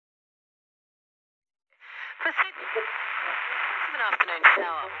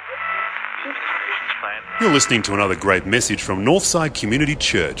You're listening to another great message from Northside Community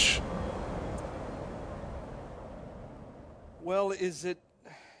Church. Well, is it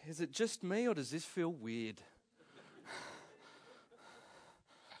just me, or does this feel weird?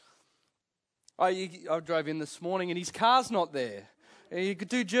 I drove in this morning and his car's not there. You could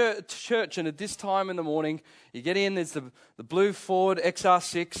do church, and at this time in the morning, you get in, there's the blue Ford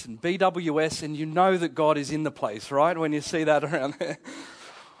XR6 and BWS, and you know that God is in the place, right, when you see that around there.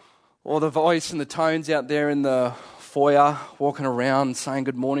 Or the voice and the tones out there in the foyer, walking around saying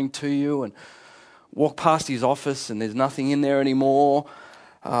good morning to you, and walk past his office and there's nothing in there anymore.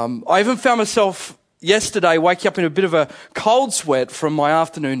 I even found myself yesterday waking up in a bit of a cold sweat from my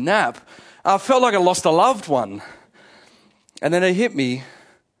afternoon nap. I felt like I lost a loved one. And then it hit me,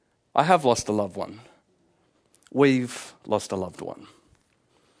 I have lost a loved one. We've lost a loved one.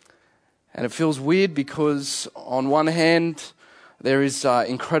 And it feels weird because on one hand, there is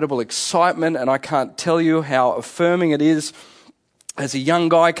incredible excitement, and I can't tell you how affirming it is as a young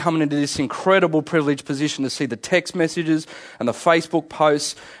guy coming into this incredible privileged position to see the text messages and the Facebook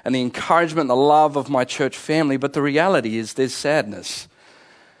posts and the encouragement and the love of my church family. But the reality is there's sadness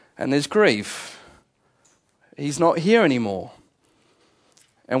and there's grief. He's not here anymore.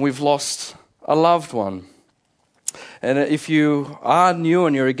 And we've lost a loved one. And if you are new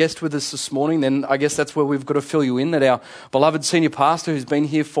and you're a guest with us this morning, then I guess that's where we've got to fill you in, that our beloved senior pastor, who's been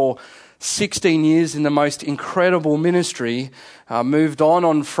here for 16 years in the most incredible ministry, moved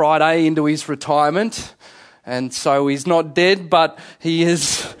on Friday into his retirement. And so he's not dead, but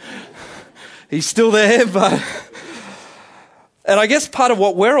he's still there. And I guess part of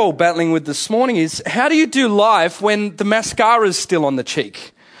what we're all battling with this morning is, how do you do life when the mascara's still on the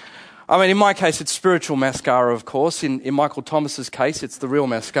cheek? I mean, in my case, it's spiritual mascara, of course. In Michael Thomas's case, it's the real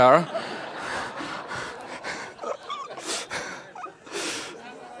mascara.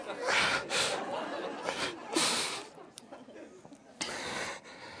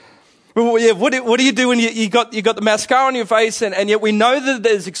 Well, yeah, what do you do when you got the mascara on your face, and yet we know that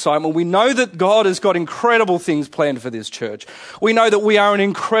there's excitement. We know that God has got incredible things planned for this church. We know that we are in an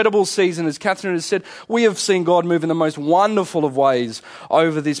incredible season. As Catherine has said, we have seen God move in the most wonderful of ways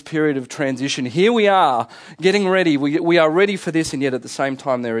over this period of transition. Here we are, getting ready. We are ready for this, and yet at the same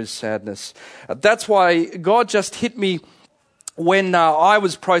time there is sadness. That's why God just hit me when I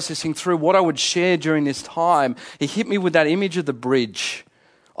was processing through what I would share during this time. He hit me with that image of the bridge.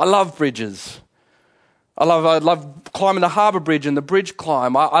 I love bridges. I love climbing the harbour bridge and the bridge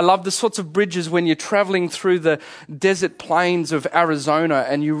climb. I love the sorts of bridges when you're travelling through the desert plains of Arizona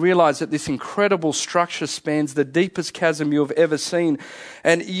and you realise that this incredible structure spans the deepest chasm you have ever seen.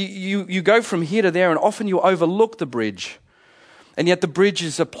 And you go from here to there, and often you overlook the bridge. And yet the bridge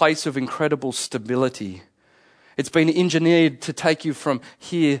is a place of incredible stability. It's been engineered to take you from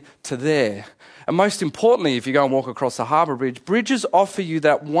here to there. And most importantly, if you go and walk across the harbour bridge, bridges offer you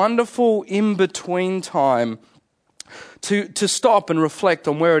that wonderful in-between time to stop and reflect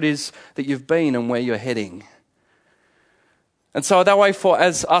on where it is that you've been and where you're heading. And so that way for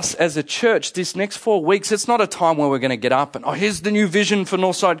us as a church, this next 4 weeks, it's not a time where we're going to get up and, here's the new vision for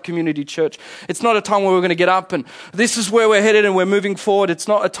Northside Community Church. It's not a time where we're going to get up and this is where we're headed and we're moving forward. It's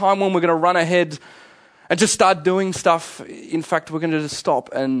not a time when we're going to run ahead and just start doing stuff. In fact, we're going to just stop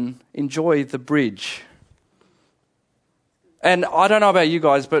and enjoy the bridge. And I don't know about you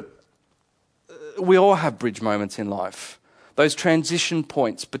guys, but we all have bridge moments in life. Those transition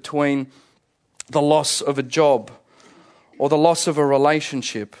points between the loss of a job, or the loss of a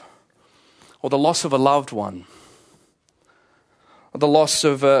relationship, or the loss of a loved one, or the loss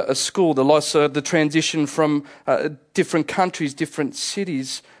of a school, the loss of the transition from different countries, different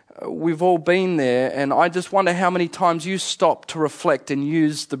cities. We've all been there, and I just wonder how many times you stop to reflect and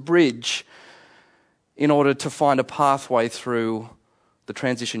use the bridge in order to find a pathway through the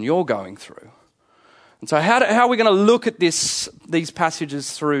transition you're going through. And so how are we going to look at these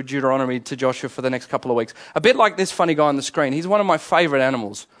passages through Deuteronomy to Joshua for the next couple of weeks? A bit like this funny guy on the screen. He's one of my favourite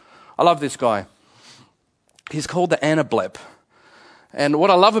animals. I love this guy. He's called the anablep. And what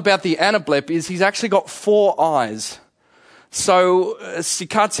I love about the anablep is he's actually got 4 eyes. So you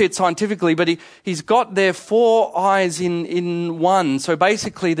can't see it scientifically, but he's got there 4 eyes in one. So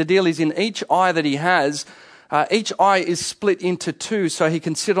basically the deal is in each eye that he has, each eye is split into 2 so he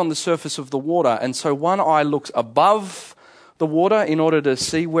can sit on the surface of the water. And so one eye looks above the water in order to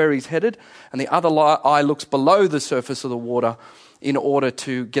see where he's headed, and the other eye looks below the surface of the water in order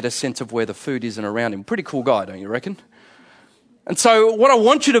to get a sense of where the food is and around him. Pretty cool guy, don't you reckon? And so what I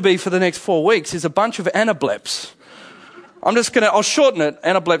want you to be for the next 4 weeks is a bunch of anableps. I'll shorten it.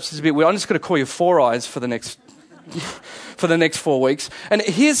 Anablepsis is a bit weird. I'm just going to call you Four Eyes for the next 4 weeks. And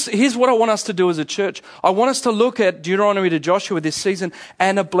here's what I want us to do as a church. I want us to look at Deuteronomy to Joshua this season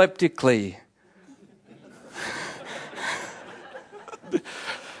anableptically.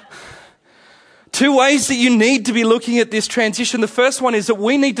 Two ways that you need to be looking at this transition. The first one is that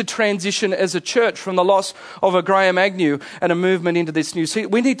we need to transition as a church from the loss of a Graham Agnew and a movement into this new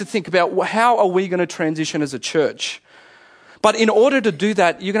season. We need to think about how are we going to transition as a church. But in order to do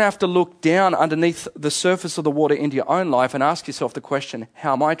that, you're going to have to look down underneath the surface of the water into your own life and ask yourself the question,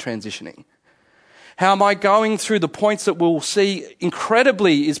 how am I transitioning? How am I going through the points that we'll see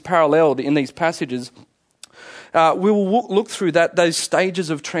incredibly is paralleled in these passages? We will look through those stages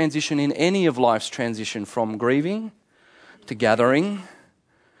of transition in any of life's transition, from grieving to gathering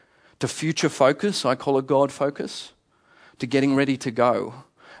to future focus, I call it God focus, to getting ready to go.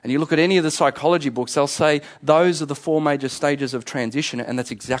 And you look at any of the psychology books, they'll say those are the 4 major stages of transition, and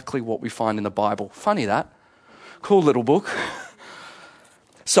that's exactly what we find in the Bible. Funny that. Cool little book.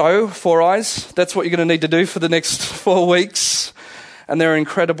 So, 4 eyes, that's what you're going to need to do for the next 4 weeks. And there are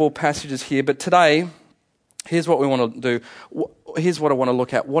incredible passages here. But today, here's what we want to do. Here's what I want to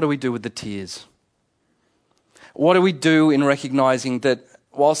look at. What do we do with the tears? What do we do in recognizing that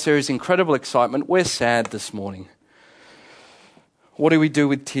whilst there is incredible excitement, we're sad this morning? What do we do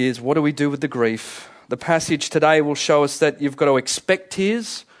with tears? What do we do with the grief? The passage today will show us that you've got to expect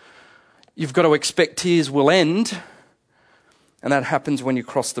tears. You've got to expect tears will end. And that happens when you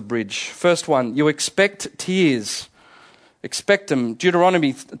cross the bridge. First one, you expect tears. Expect them.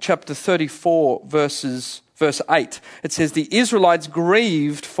 Deuteronomy chapter 34, verse 8. It says, the Israelites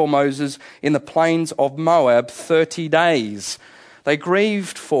grieved for Moses in the plains of Moab 30 days. They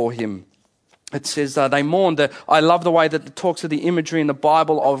grieved for him. It says they mourned. I love the way that it talks of the imagery in the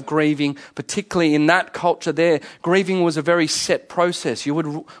Bible of grieving, particularly in that culture there. Grieving was a very set process. You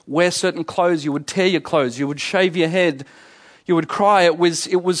would wear certain clothes, you would tear your clothes, you would shave your head, you would cry. It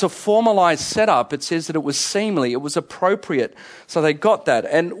was a formalized setup. It says that it was seemly, it was appropriate. So they got that.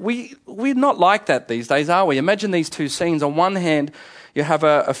 And we're not like that these days, are we? Imagine these two scenes. On one hand, you have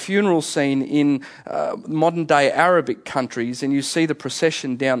a funeral scene in modern-day Arabic countries, and you see the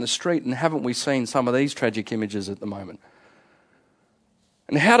procession down the street, and haven't we seen some of these tragic images at the moment?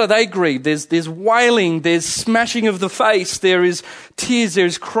 And how do they grieve? There's wailing, there's smashing of the face, there is tears,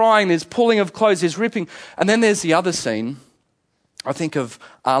 there's crying, there's pulling of clothes, there's ripping. And then there's the other scene. I think of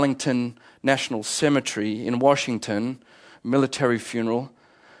Arlington National Cemetery in Washington, military funeral.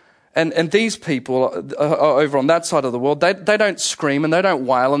 And these people are over on that side of the world, they don't scream and they don't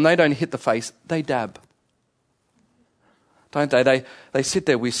wail and they don't hit the face, they dab. Don't they? They sit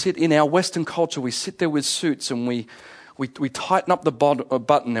there. We sit in our Western culture, we sit there with suits and we tighten up the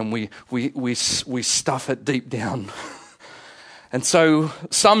button and we stuff it deep down. And so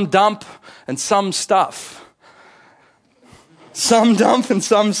some dump and some stuff. Some dump and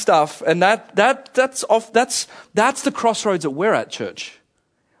some stuff. And that's the crossroads that we're at, church.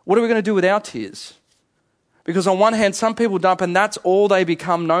 What are we going to do with our tears? Because on one hand, some people dump and that's all they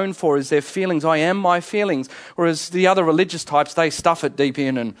become known for is their feelings. I am my feelings. Whereas the other religious types, they stuff it deep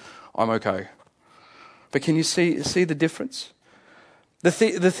in and I'm okay. But can you see the difference? The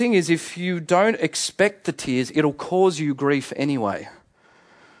thing is, if you don't expect the tears, it'll cause you grief anyway.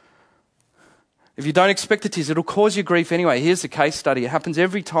 If you don't expect the tears, it'll cause you grief anyway. Here's the case study. It happens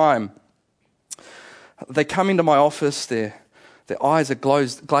every time. They come into my office, their eyes are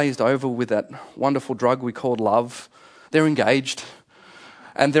glazed over with that wonderful drug we call love. They're engaged.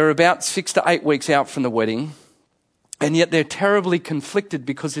 And they're about 6 to 8 weeks out from the wedding. And yet they're terribly conflicted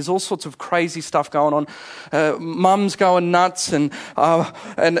because there's all sorts of crazy stuff going on. Mum's going nuts and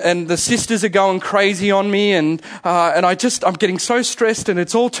the sisters are going crazy on me and I'm getting so stressed and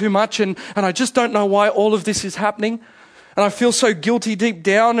it's all too much and I just don't know why all of this is happening. And I feel so guilty deep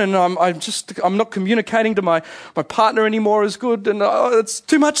down and I'm not communicating to my partner anymore as good and it's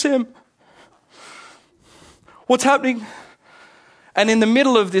too much, Sam. What's happening? And in the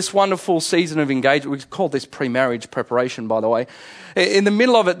middle of this wonderful season of engagement, we call this pre-marriage preparation, by the way. In the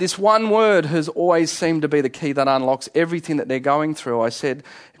middle of it, this one word has always seemed to be the key that unlocks everything that they're going through. I said,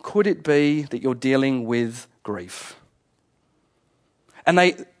 could it be that you're dealing with grief?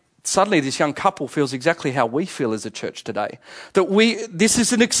 And suddenly this young couple feels exactly how we feel as a church today. This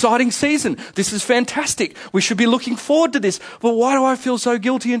is an exciting season. This is fantastic. We should be looking forward to this. But why do I feel so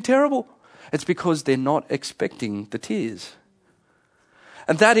guilty and terrible? It's because they're not expecting the tears.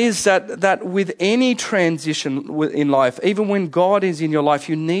 And that is that with any transition in life, even when God is in your life,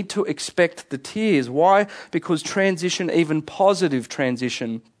 you need to expect the tears. Why? Because transition, even positive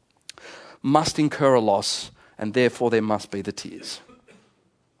transition, must incur a loss and therefore there must be the tears.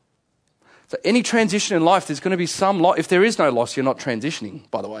 So any transition in life, there's going to be some loss. If there is no loss, you're not transitioning,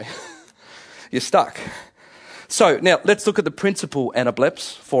 by the way. You're stuck. So now let's look at the principle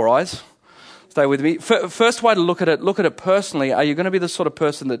anableps, 4 eyes. Stay with me. First way to look at it personally. Are you going to be the sort of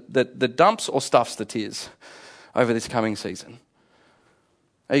person that dumps or stuffs the tears over this coming season?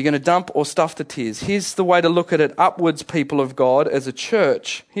 Are you going to dump or stuff the tears? Here's the way to look at it upwards, people of God, as a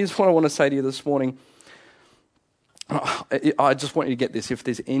church. Here's what I want to say to you this morning. I just want you to get this, if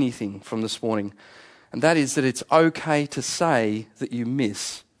there's anything from this morning, and that is that it's okay to say that you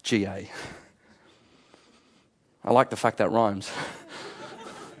miss GA. I like the fact that rhymes.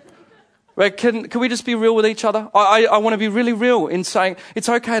 But can we just be real with each other? I want to be really real in saying it's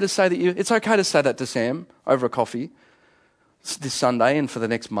okay to say that to Sam over a coffee this Sunday and for the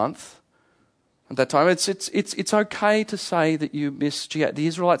next month. At that time, it's okay to say that you miss GA. The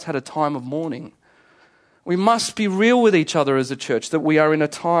Israelites had a time of mourning. We must be real with each other as a church, that we are in a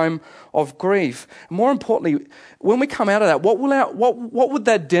time of grief. More importantly, when we come out of that, what would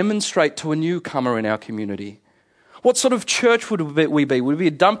that demonstrate to a newcomer in our community? What sort of church would we be? Would we be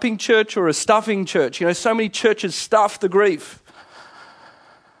a dumping church or a stuffing church? You know, so many churches stuff the grief.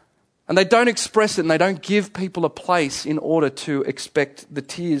 And they don't express it, and they don't give people a place in order to expect the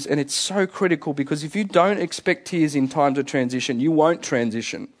tears. And it's so critical, because if you don't expect tears in times of transition, you won't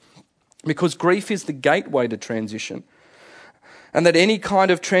transition. Because grief is the gateway to transition. And that any kind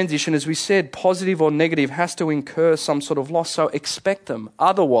of transition, as we said, positive or negative, has to incur some sort of loss. So expect them.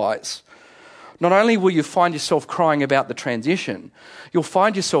 Otherwise, not only will you find yourself crying about the transition, you'll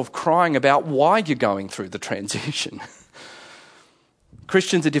find yourself crying about why you're going through the transition.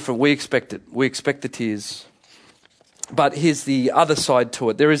 Christians are different. We expect it. We expect the tears. But here's the other side to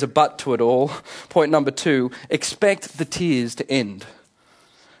it. There is a but to it all. Point number 2, expect the tears to end.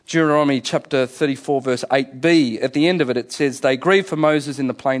 Deuteronomy chapter 34 verse 8b, at the end of it, it says, they grieved for Moses in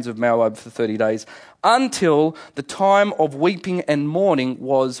the plains of Moab for 30 days until the time of weeping and mourning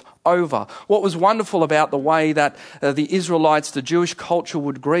was over. What was wonderful about the way that the Israelites, the Jewish culture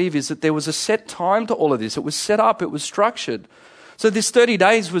would grieve, is that there was a set time to all of this. It was set up, it was structured. So this 30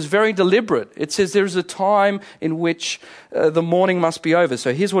 days was very deliberate. It says there is a time in which the mourning must be over.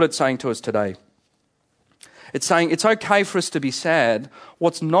 So here's what it's saying to us today. It's saying it's okay for us to be sad.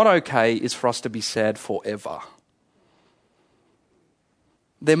 What's not okay is for us to be sad forever.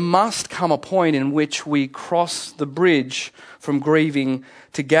 There must come a point in which we cross the bridge from grieving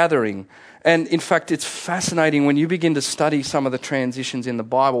to gathering. And in fact, it's fascinating when you begin to study some of the transitions in the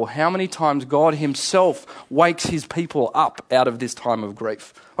Bible, how many times God himself wakes his people up out of this time of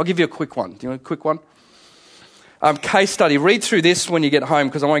grief. I'll give you a quick one. Do you want a quick one? Case study. Read through this when you get home,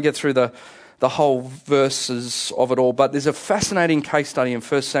 because I won't get through the whole verses of it all, but there's a fascinating case study in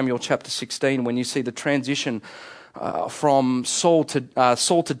 1 Samuel chapter 16 when you see the transition from Saul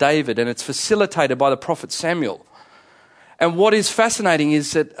to David, and it's facilitated by the prophet Samuel. And what is fascinating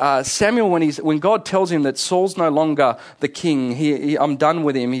is that Samuel, when God tells him that Saul's no longer the king, I'm done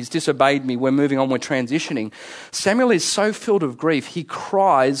with him, he's disobeyed me, we're moving on, we're transitioning, Samuel is so filled of grief, he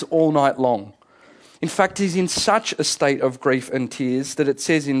cries all night long. In fact, he's in such a state of grief and tears that it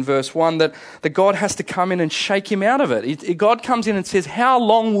says in verse 1 that God has to come in and shake him out of it. God comes in and says, how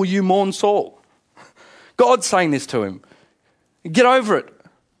long will you mourn Saul? God's saying this to him. Get over it.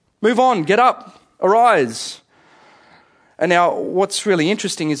 Move on. Get up. Arise. And now what's really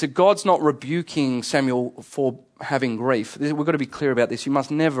interesting is that God's not rebuking Samuel for having grief. We've got to be clear about this. You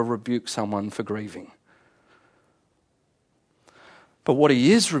must never rebuke someone for grieving. But what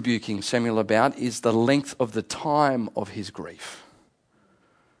he is rebuking Samuel about is the length of the time of his grief.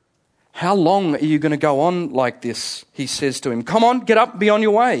 How long are you going to go on like this? He says to him, come on, get up, be on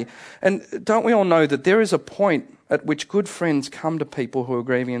your way. And don't we all know that there is a point at which good friends come to people who are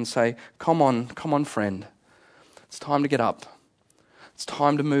grieving and say, come on, friend. It's time to get up. It's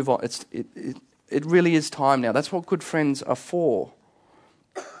time to move on. It really is time now. That's what good friends are for.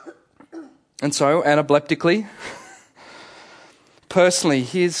 And so, anableptically, personally,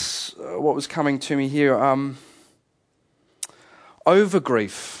 here's what was coming to me here.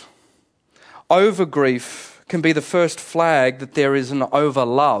 Over-grief. Over-grief can be the first flag that there is an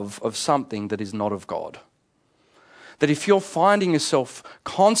over-love of something that is not of God. That if you're finding yourself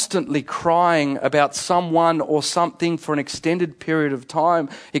constantly crying about someone or something for an extended period of time,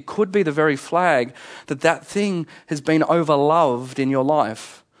 it could be the very flag that that thing has been over-loved in your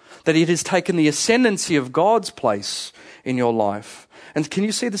life. That it has taken the ascendancy of God's place in your life. And can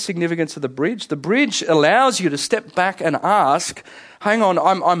you see the significance of the bridge? The bridge allows you to step back and ask, hang on,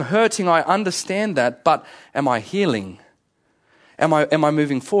 I'm hurting, I understand that, but am I healing? Am I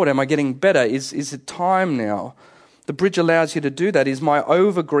moving forward? Am I getting better? Is it time now? The bridge allows you to do that. Is my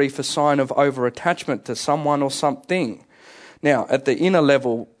over-grief a sign of over-attachment to someone or something? Now, at the inner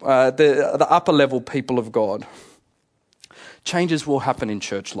level, the upper level people of God, changes will happen in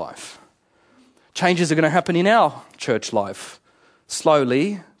church life. Changes are going to happen in our church life.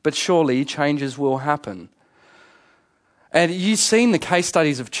 Slowly, but surely, changes will happen. And you've seen the case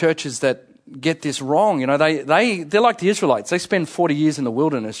studies of churches that get this wrong. You know, they're like the Israelites. They spend 40 years in the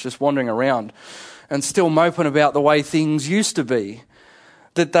wilderness just wandering around and still moping about the way things used to be.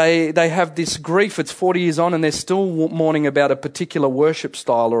 That they have this grief, it's 40 years on and they're still mourning about a particular worship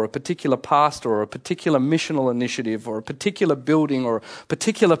style or a particular pastor or a particular missional initiative or a particular building or a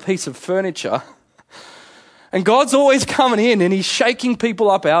particular piece of furniture. And God's always coming in and he's shaking people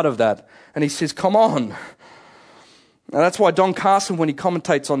up out of that. And he says, come on. Now that's why Don Carson, when he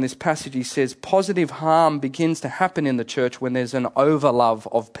commentates on this passage, he says, positive harm begins to happen in the church when there's an overlove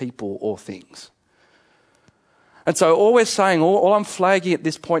of people or things. And so all we're saying, all I'm flagging at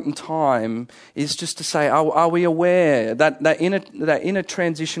this point in time is just to say, are we aware that inner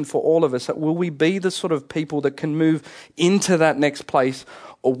transition for all of us, that will we be the sort of people that can move into that next place,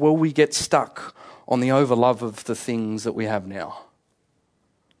 or will we get stuck on the overlove of the things that we have now?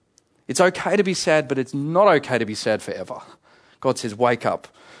 It's okay to be sad, but it's not okay to be sad forever. God says, wake up.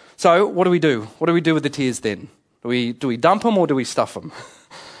 So what do we do? What do we do with the tears then? Do we dump them or do we stuff them?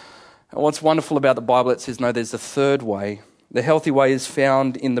 And what's wonderful about the Bible, it says, no, there's a third way. The healthy way is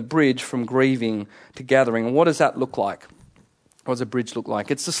found in the bridge from grieving to gathering. And what does that look like? What does a bridge look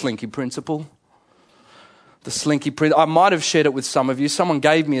like? It's the slinky principle. The slinky principle. I might have shared it with some of you. Someone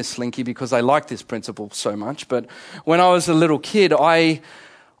gave me a slinky because they liked this principle so much. But when I was a little kid, I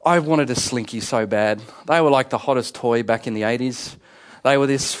wanted a slinky so bad. They were like the hottest toy back in the 80s. They were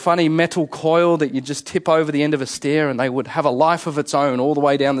this funny metal coil that you just tip over the end of a stair and they would have a life of its own all the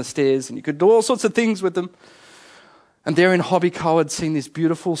way down the stairs and you could do all sorts of things with them. And there in Hobbyco, I'd seen this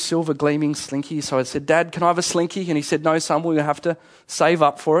beautiful silver gleaming slinky. So I said, Dad, can I have a slinky? And he said, no, son, we'll have to save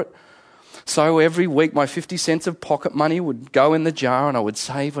up for it. So every week my 50 cents of pocket money would go in the jar and I would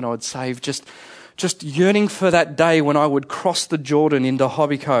save just yearning for that day when I would cross the Jordan into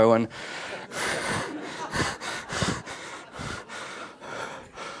Hobbyco and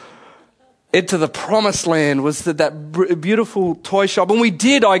into the promised land was that beautiful toy shop. And we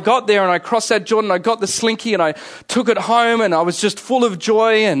did. I got there and I crossed that Jordan. I got the slinky and I took it home and I was just full of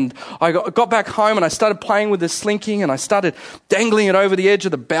joy. And I got back home and I started playing with the slinky and I started dangling it over the edge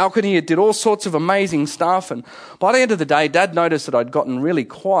of the balcony. It did all sorts of amazing stuff. And by the end of the day, Dad noticed that I'd gotten really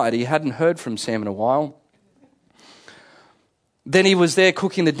quiet. He hadn't heard from Sam in a while. Then he was there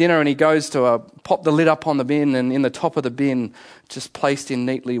cooking the dinner and he goes to pop the lid up on the bin, and in the top of the bin, just placed in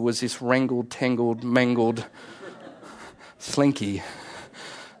neatly, was this wrangled, tangled, mangled slinky.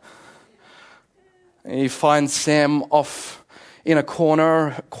 And he finds Sam off in a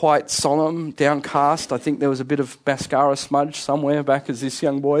corner, quite solemn, downcast. I think there was a bit of mascara smudge somewhere back as this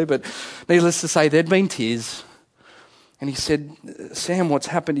young boy, but needless to say, there'd been tears. And he said, Sam, what's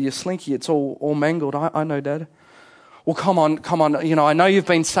happened to your slinky? It's all mangled. I know, Dad. Well, come on. You know, I know you've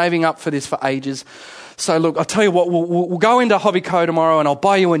been saving up for this for ages. So look, I'll tell you what, we'll go into Hobbyco tomorrow and I'll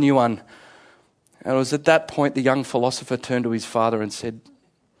buy you a new one. And it was at that point the young philosopher turned to his father and said,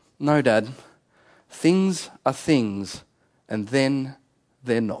 no, Dad, things are things and then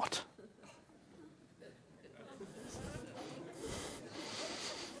they're not.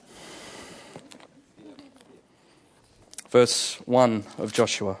 Verse 1 of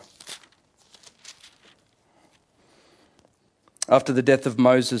Joshua. After the death of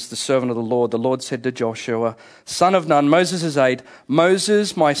Moses, the servant of the Lord said to Joshua, son of Nun, Moses' aide,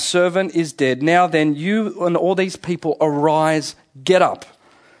 Moses, my servant, is dead. Now then, you and all these people arise, get up,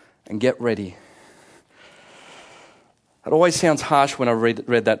 and get ready. It always sounds harsh when I read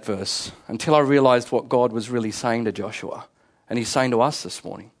that verse, until I realized what God was really saying to Joshua. And he's saying to us this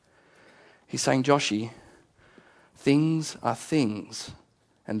morning. He's saying, Joshi, things are things,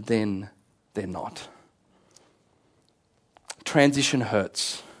 and then they're not. Transition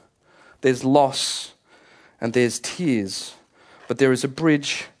hurts. There's loss and there's tears, but there is a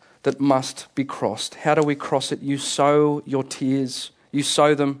bridge that must be crossed. How do we cross it? You sow your tears. You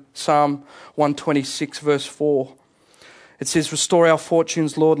sow them. Psalm 126 verse 4. It says, restore our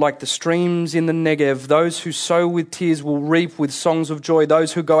fortunes, Lord, like the streams in the Negev. Those who sow with tears will reap with songs of joy.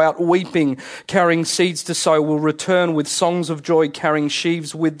 Those who go out weeping, carrying seeds to sow, will return with songs of joy, carrying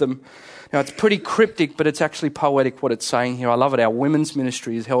sheaves with them. Now, it's pretty cryptic, but it's actually poetic what it's saying here. I love it. Our women's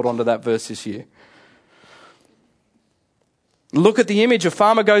ministry has held on to that verse this year. Look at the image. A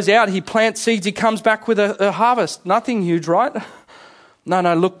farmer goes out, he plants seeds, he comes back with a harvest. Nothing huge, right? No,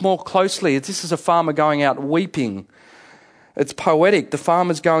 look more closely. This is a farmer going out weeping. It's poetic. The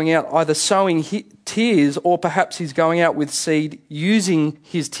farmer's going out either sowing tears, or perhaps he's going out with seed, using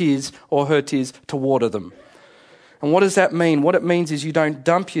his tears or her tears to water them. And what does that mean? What it means is you don't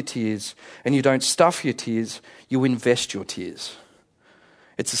dump your tears and you don't stuff your tears, you invest your tears.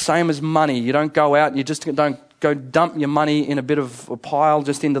 It's the same as money. You don't go out and you just don't go dump your money in a bit of a pile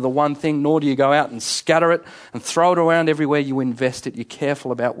just into the one thing, nor do you go out and scatter it and throw it around everywhere. You invest it. You're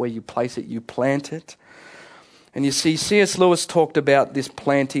careful about where you place it. You plant it. And you see, C.S. Lewis talked about this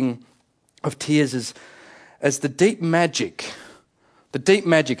planting of tears as the deep magic. The deep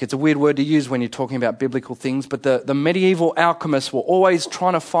magic, it's a weird word to use when you're talking about biblical things, but the medieval alchemists were always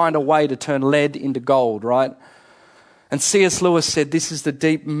trying to find a way to turn lead into gold, right? And C.S. Lewis said this is the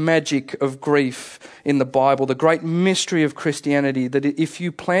deep magic of grief in the Bible, the great mystery of Christianity, that if you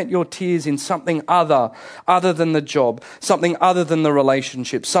plant your tears in something other than the job, something other than the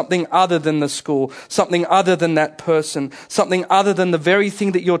relationship, something other than the school, something other than that person, something other than the very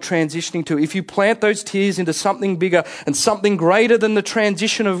thing that you're transitioning to, if you plant those tears into something bigger and something greater than the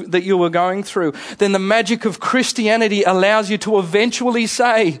transition that you were going through, then the magic of Christianity allows you to eventually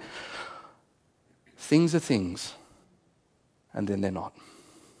say, things are things. And then they're not.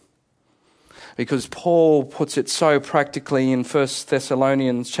 Because Paul puts it so practically in 1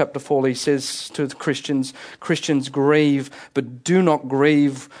 Thessalonians chapter 4, he says to the Christians grieve, but do not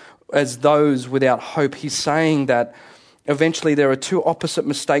grieve as those without hope. He's saying that eventually there are two opposite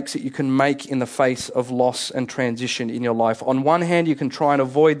mistakes that you can make in the face of loss and transition in your life. On one hand, you can try and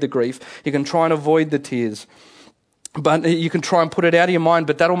avoid the grief. You can try and avoid the tears. But you can try and put it out of your mind,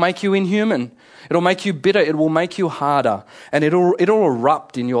 but that'll make you inhuman. It'll make you bitter. It will make you harder. And it'll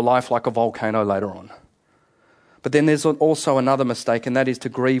erupt in your life like a volcano later on. But then there's also another mistake, and that is to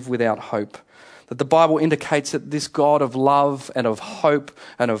grieve without hope. That the Bible indicates that this God of love and of hope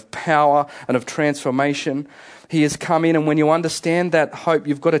and of power and of transformation, he has come in, and when you understand that hope,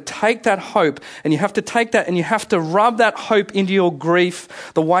 you've got to take that hope and you have to take that and you have to rub that hope into your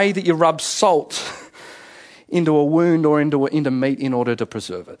grief the way that you rub salt into a wound or into meat in order to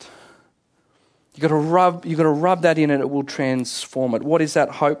preserve it. You've got to rub that in and it will transform it. What is that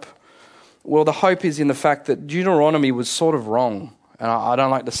hope? Well, the hope is in the fact that Deuteronomy was sort of wrong. And I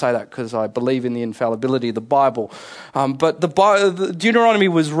don't like to say that because I believe in the infallibility of the Bible. But the Deuteronomy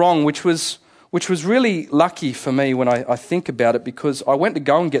was wrong, which was really lucky for me when I think about it, because I went to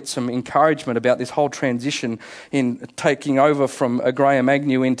go and get some encouragement about this whole transition in taking over from Graham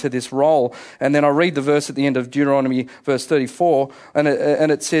Agnew into this role. And then I read the verse at the end of Deuteronomy, verse 34, and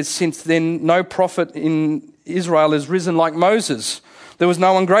it says, "Since then no prophet in Israel has risen like Moses. There was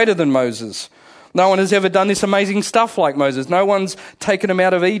no one greater than Moses. No one has ever done this amazing stuff like Moses. No one's taken him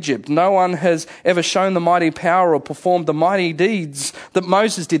out of Egypt. No one has ever shown the mighty power or performed the mighty deeds that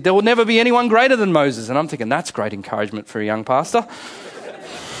Moses did. There will never be anyone greater than Moses." And I'm thinking, that's great encouragement for a young pastor.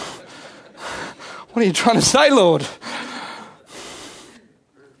 What are you trying to say, Lord?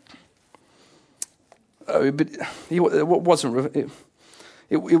 But it wasn't.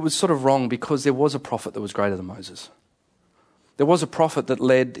 It was sort of wrong, because there was a prophet that was greater than Moses. There was a prophet that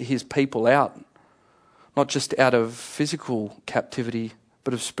led his people out, not just out of physical captivity,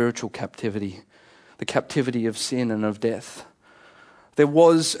 but of spiritual captivity, the captivity of sin and of death. There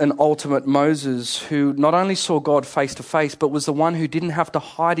was an ultimate Moses who not only saw God face to face, but was the one who didn't have to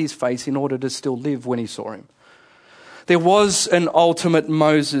hide his face in order to still live when he saw him. There was an ultimate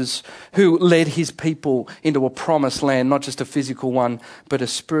Moses who led his people into a promised land, not just a physical one, but a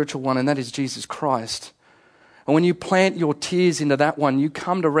spiritual one, and that is Jesus Christ. And when you plant your tears into that one, you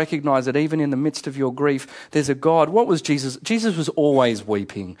come to recognize that even in the midst of your grief, there's a God. What was Jesus? Jesus was always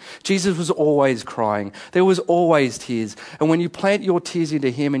weeping. Jesus was always crying. There was always tears. And when you plant your tears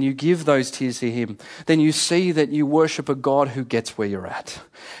into him and you give those tears to him, then you see that you worship a God who gets where you're at.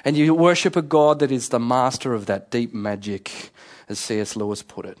 And you worship a God that is the master of that deep magic, as C.S. Lewis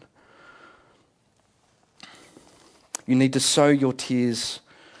put it. You need to sow your tears.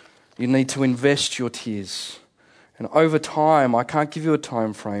 You need to invest your tears. And over time, I can't give you a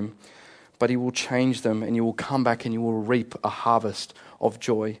time frame, but he will change them, and you will come back and you will reap a harvest of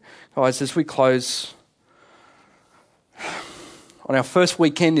joy. Guys, as we close on our first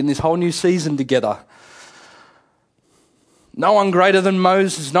weekend in this whole new season together, no one greater than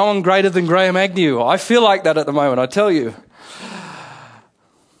Moses, no one greater than Graham Agnew. I feel like that at the moment, I tell you.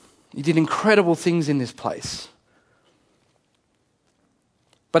 He did incredible things in this place.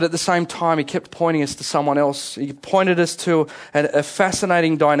 But at the same time, he kept pointing us to someone else. He pointed us to a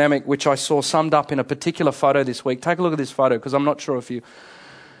fascinating dynamic, which I saw summed up in a particular photo this week. Take a look at this photo, because I'm not sure if you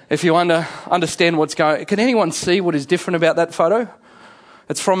understand what's going on. Can anyone see what is different about that photo?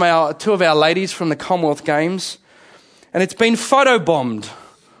 It's from two of our ladies from the Commonwealth Games, and it's been photobombed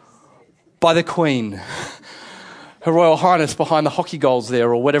by the Queen, Her Royal Highness, behind the hockey goals there,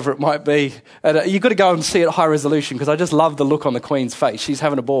 or whatever it might be. And you've got to go and see it high resolution, because I just love the look on the Queen's face. She's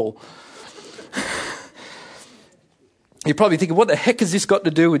having a ball. You're probably thinking, what the heck has this got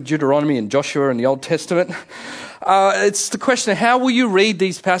to do with Deuteronomy and Joshua and the Old Testament? It's the question of how will you read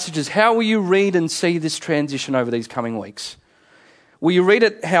these passages? How will you read and see this transition over these coming weeks? Will you read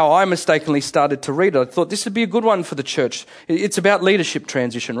it how I mistakenly started to read it? I thought this would be a good one for the church. It's about leadership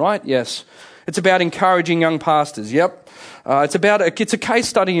transition, right? Yes. It's about encouraging young pastors. Yep. It's a case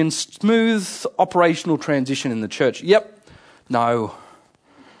study in smooth operational transition in the church. Yep. No.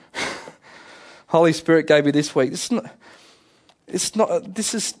 Holy Spirit gave me this week. This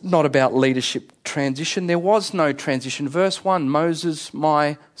is not about leadership transition. There was no transition. Verse 1, Moses,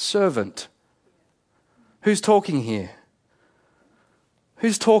 my servant. Who's talking here?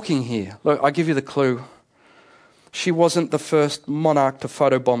 Who's talking here? Look, I give you the clue. She wasn't the first monarch to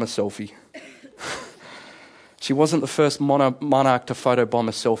photobomb a selfie. She wasn't the first monarch to photobomb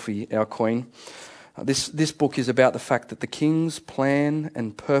a selfie, our queen. This book is about the fact that the king's plan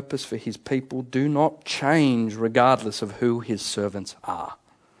and purpose for his people do not change regardless of who his servants are.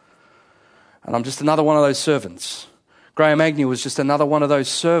 And I'm just another one of those servants. Graham Agnew was just another one of those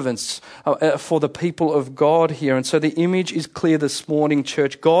servants for the people of God here. And so the image is clear this morning,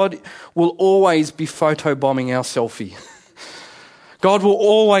 church. God will always be photobombing our selfie. God will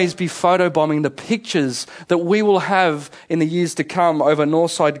always be photobombing the pictures that we will have in the years to come over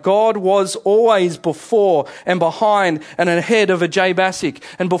Northside. God was always before and behind and ahead of a Jay Bassick,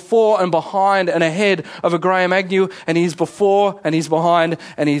 and before and behind and ahead of a Graham Agnew, and he's before and he's behind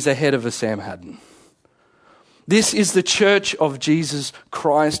and he's ahead of a Sam Haddon. This is the church of Jesus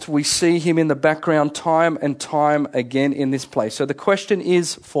Christ. We see him in the background time and time again in this place. So the question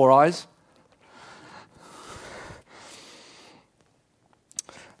is, Four Eyes,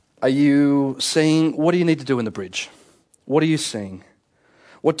 are you seeing, what do you need to do in the bridge? What are you seeing?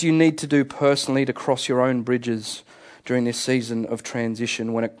 What do you need to do personally to cross your own bridges during this season of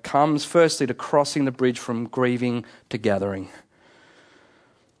transition when it comes firstly to crossing the bridge from grieving to gathering?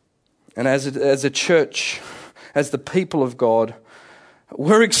 And as a church, as the people of God,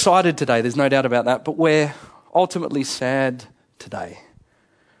 we're excited today, there's no doubt about that, but we're ultimately sad today.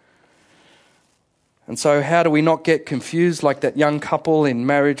 And so how do we not get confused like that young couple in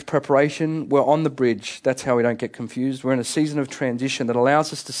marriage preparation? We're on the bridge. That's how we don't get confused. We're in a season of transition that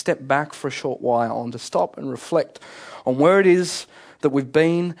allows us to step back for a short while and to stop and reflect on where it is that we've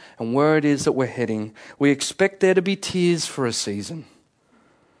been and where it is that we're heading. We expect there to be tears for a season.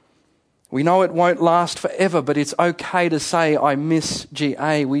 We know it won't last forever, but it's okay to say, I miss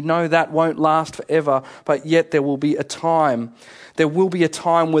GA. We know that won't last forever, but yet there will be a time. There will be a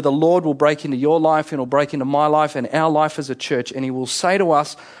time where the Lord will break into your life and will break into my life and our life as a church, and he will say to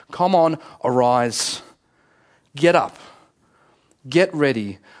us, come on, arise. Get up. Get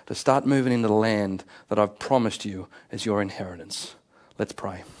ready to start moving into the land that I've promised you as your inheritance. Let's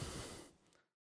pray.